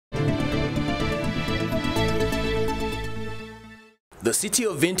The city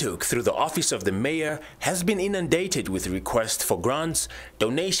of Windhoek, through the office of the mayor, has been inundated with requests for grants,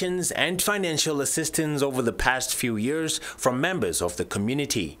 donations and financial assistance over the past few years from members of the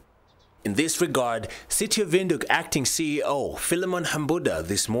community. In this regard, City of Windhoek Acting CEO Philemon Hambuda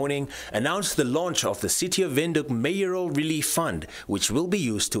this morning announced the launch of the City of Windhoek Mayoral Relief Fund, which will be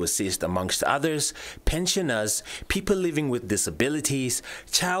used to assist, amongst others, pensioners, people living with disabilities,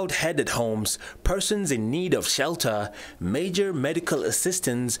 child-headed homes, persons in need of shelter, major medical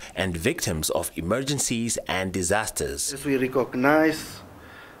assistance and victims of emergencies and disasters. As we recognize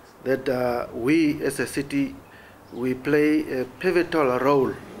that we as a city, we play a pivotal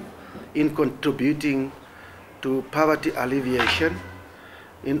role in contributing to poverty alleviation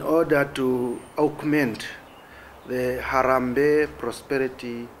in order to augment the Harambee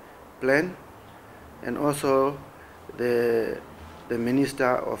Prosperity Plan and also the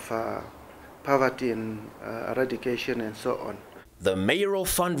Minister of Poverty and Eradication and so on. The mayoral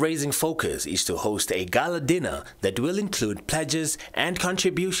fundraising focus is to host a gala dinner that will include pledges and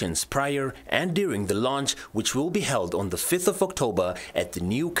contributions prior and during the launch, which will be held on the 5th of October at the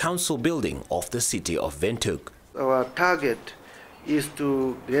new council building of the city of Windhoek. Our target is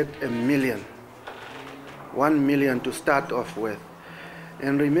to get 1 million to start off with.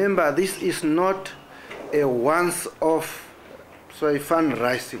 And remember, this is not a once-off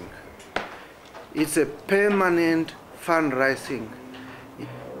fundraising. It's a permanent fundraising.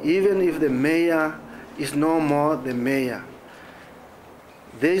 Even if the mayor is no more the mayor,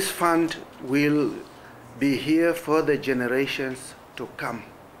 this fund will be here for the generations to come.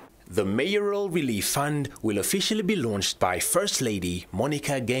 The Mayoral Relief Fund will officially be launched by First Lady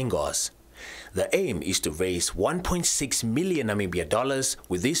Monica Gengos. The aim is to raise 1.6 million Namibia dollars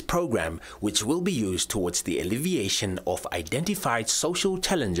with this program, which will be used towards the alleviation of identified social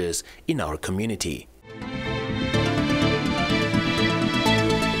challenges in our community.